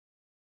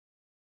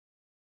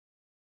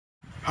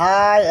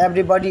Hi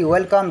everybody,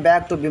 welcome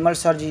back to Bimal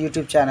Sarji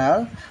YouTube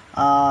channel.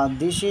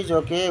 This is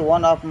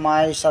one of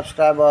my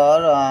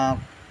subscriber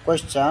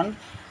question.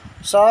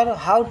 Sir,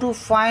 how to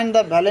find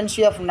the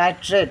valency of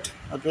nitrate?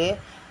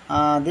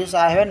 This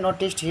I haven't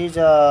noticed his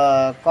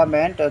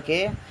comment.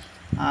 And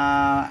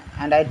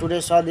I today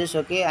saw this.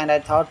 And I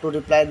thought to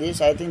reply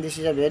this. I think this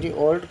is a very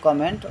old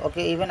comment.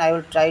 Even I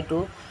will try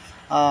to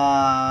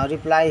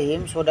reply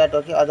him so that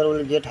other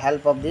will get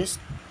help of this.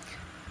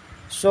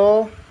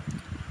 So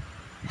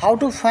how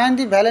to find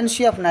the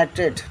valency of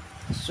nitrate?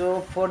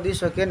 So for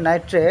this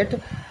nitrate,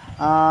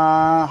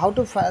 how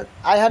to find,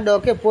 I had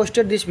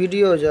posted these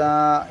videos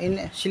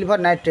in silver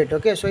nitrate.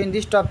 So in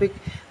this topic,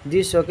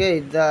 this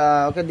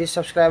this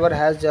subscriber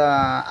has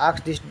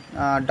asked this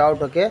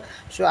doubt.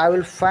 So I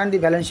will find the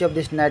valency of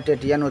this nitrate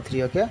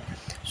NO3.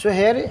 So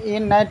here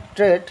in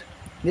nitrate,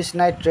 this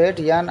nitrate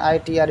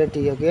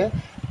NITRATE.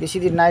 This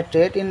is the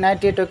nitrate. In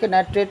nitrate,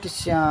 nitrate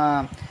is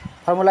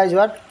formula is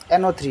what?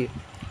 NO3.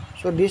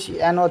 So this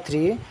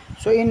NO3.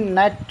 So in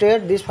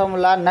nitrate, this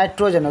formula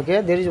nitrogen.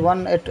 There is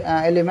one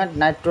element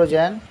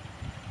nitrogen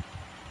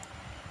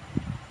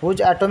whose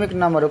atomic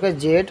number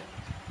Z.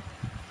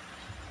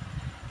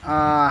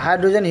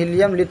 Hydrogen,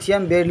 helium,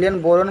 lithium,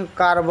 beryllium, boron,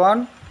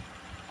 carbon.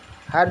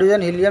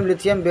 Hydrogen, helium,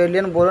 lithium,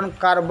 beryllium, boron,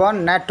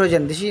 carbon,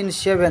 nitrogen. This is in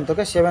seventh.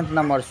 Seventh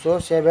number. So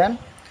 7.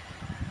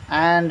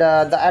 And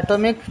the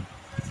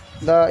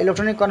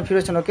electronic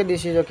configuration.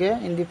 This is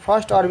in the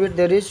first orbit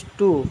there is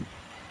 2.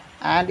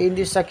 And in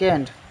the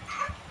second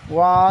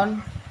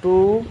 1,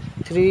 2,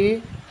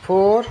 3,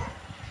 4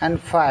 and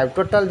 5.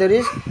 Total there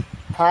is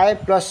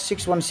 5 plus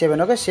 6, 1,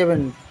 7.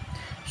 7.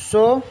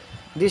 So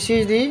this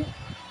is the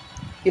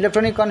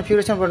electronic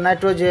configuration for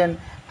nitrogen.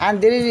 And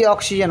there is the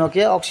oxygen.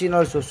 Oxygen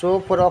also. So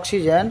for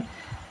oxygen,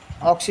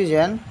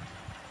 the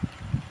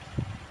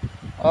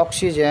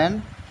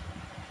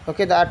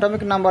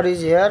atomic number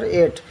is here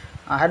 8.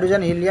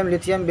 Hydrogen, helium,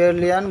 lithium,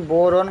 beryllium,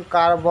 boron,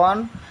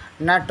 carbon,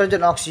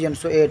 nitrogen, oxygen.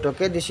 So 8.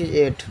 This is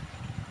 8.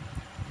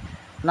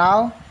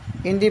 Now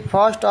in the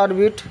first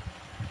orbit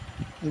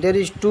there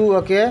is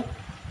 2.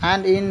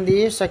 And in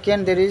the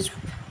second there is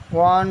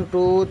 1,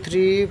 2,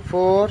 3,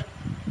 4,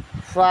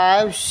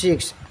 5,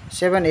 6,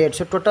 7, 8.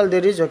 So total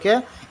there is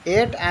 8,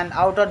 and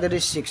outer there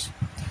is 6.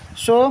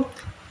 So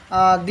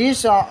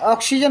this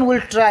oxygen will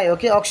try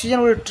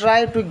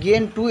to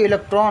gain 2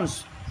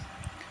 electrons.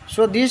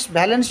 So this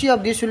valency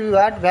of this will be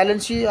what?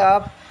 Valency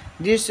of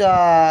this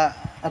here,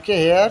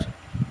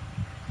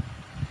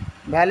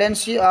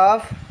 valency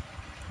of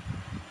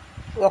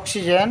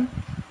oxygen,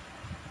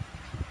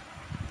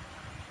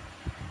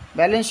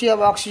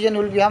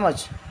 will be how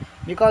much?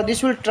 Because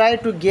this will try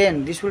to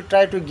gain,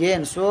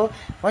 so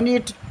when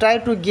it try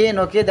to gain,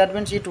 that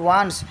means it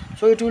wants,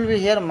 so it will be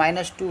here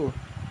 -2.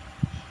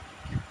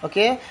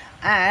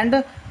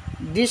 And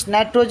this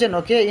nitrogen,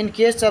 in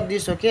case of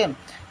this,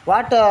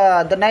 what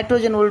the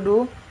nitrogen will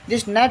do?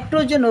 This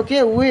nitrogen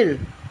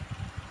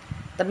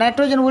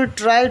will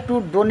try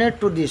to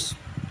donate to this.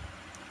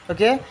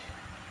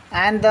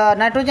 And the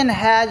nitrogen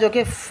has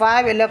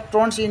 5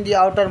 electrons in the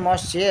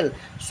outermost shell.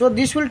 So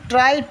this will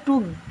try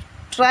to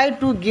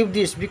give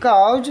this,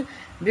 because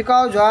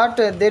what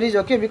there is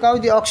because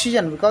the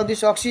oxygen,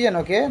 this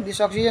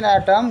oxygen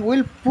atom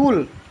will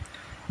pull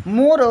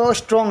more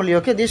strongly.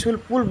 This will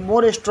pull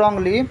more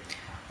strongly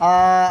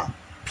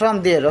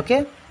from there,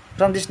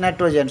 from this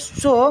nitrogen.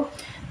 So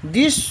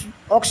this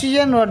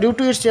oxygen, due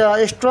to its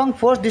strong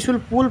force, this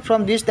will pull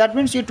from this. That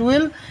means it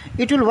will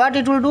what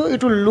it will do?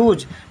 It will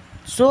lose.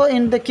 So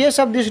in the case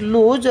of this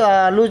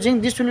losing,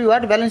 this will be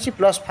what? Valency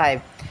plus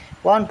 5.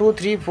 1, 2,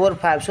 3, 4,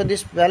 5. So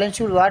this valency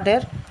will what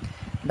here?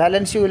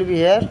 Valency will be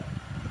here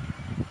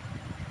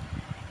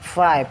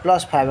 5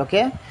 plus 5.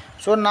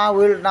 So now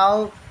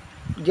we'll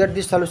get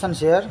the solutions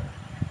here.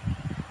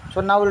 So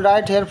now we'll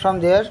write here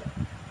from there.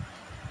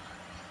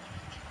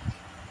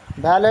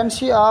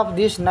 Valency of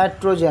this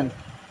nitrogen.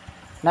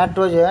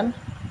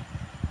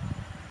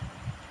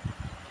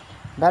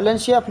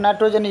 Valency of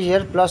nitrogen is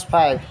here plus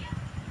 5.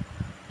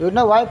 You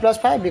know why plus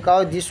 5?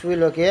 Because this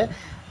will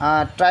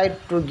try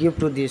to give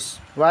to this.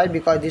 Why?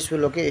 Because this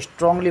will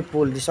strongly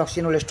pull. This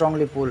oxygen will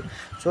strongly pull.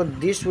 So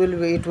this will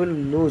be, it will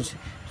lose.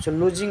 So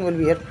losing will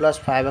be here plus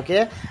 5.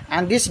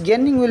 And this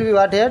gaining will be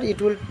what here? It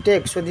will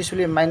take. So this will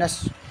be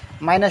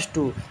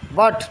 -2.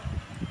 But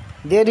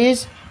there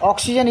is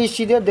oxygen is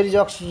there. There is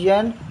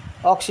oxygen.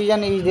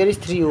 There is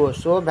 3O.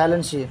 So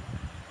valency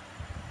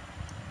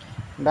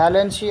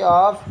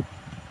of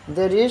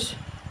there is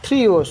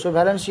 3O. So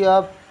valency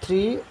of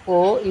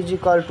 3O is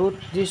equal to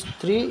this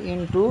 3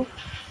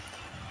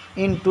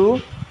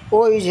 into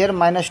O is here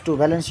 -2.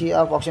 Valency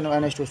of oxygen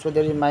 -2. So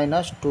there is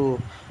 -2.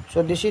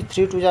 So this is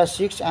 3 to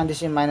 6, and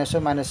this is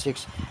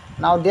 -6.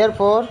 Now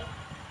therefore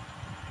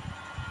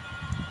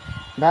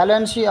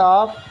valency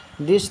of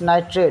this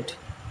nitrate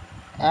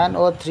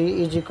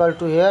NO3 is equal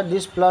to here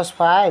this plus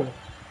 5,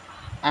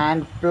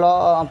 and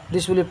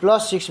this will be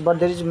plus 6, but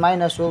there is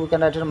minus, so we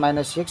can write here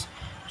 -6.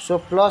 So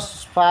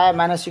plus 5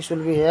 -6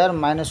 will be here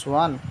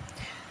 -1.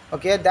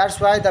 Okay, that's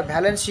why the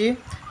valency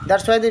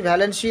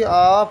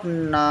of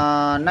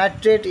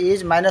nitrate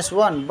is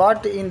 -1.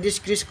 But in this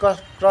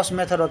criss-cross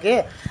method,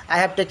 okay, I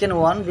have taken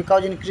 1,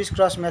 because in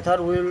criss-cross method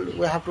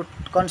we have to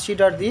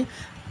consider the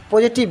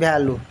positive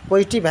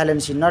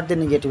valency, not the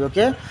negative.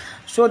 Okay,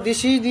 so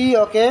this is the,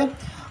 okay,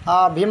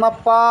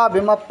 Bhimappa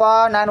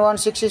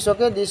 916 is,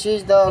 okay, this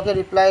is the, okay,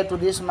 reply to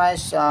this my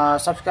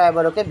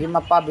subscriber. Okay,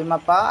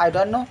 Bhimappa, I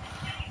don't know,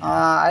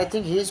 I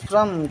think he is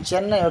from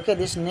Chennai. Okay,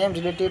 this name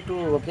related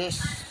to, okay,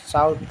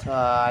 south,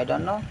 I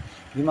don't know,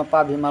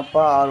 Bhimappa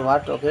or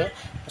what. Okay,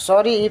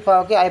 sorry if,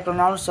 okay, I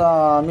pronounce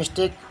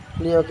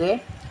mistakenly.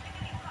 Okay,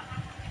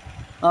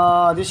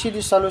 this is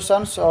the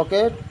solutions,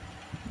 okay,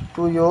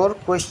 to your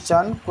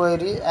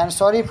query, and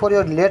sorry for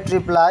your late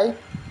reply.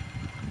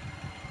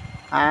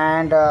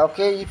 And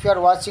okay, if you are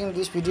watching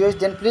these videos,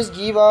 then please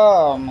give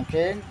a,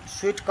 okay,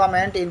 sweet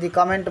comment in the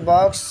comment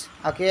box.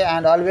 Okay,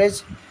 and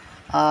always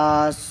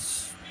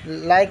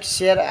like,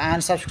 share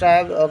and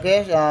subscribe.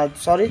 Okay,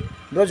 sorry,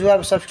 those who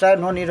have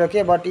subscribed, no need.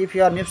 Okay, but if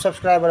you are new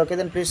subscriber, okay,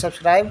 then please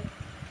subscribe,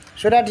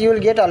 so that you will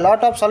get a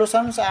lot of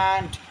solutions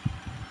and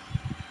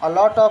a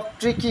lot of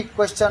tricky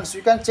questions.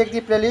 You can check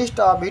the playlist.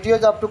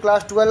 Videos up to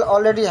class 12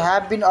 already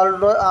have been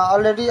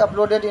already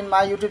uploaded in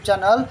my YouTube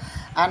channel,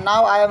 and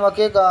now I am,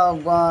 okay,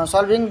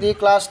 solving the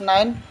class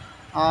 9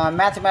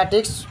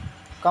 mathematics,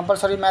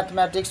 compulsory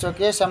mathematics.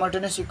 Okay,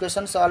 simultaneous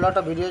equations. A lot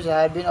of videos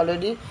have been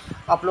already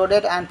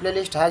uploaded and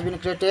playlist has been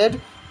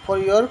created for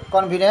your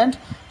convenience.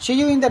 See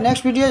you in the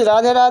next video.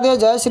 Radhe Radhe,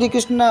 Jai Shri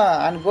Krishna,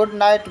 and good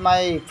night,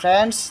 my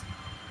friends.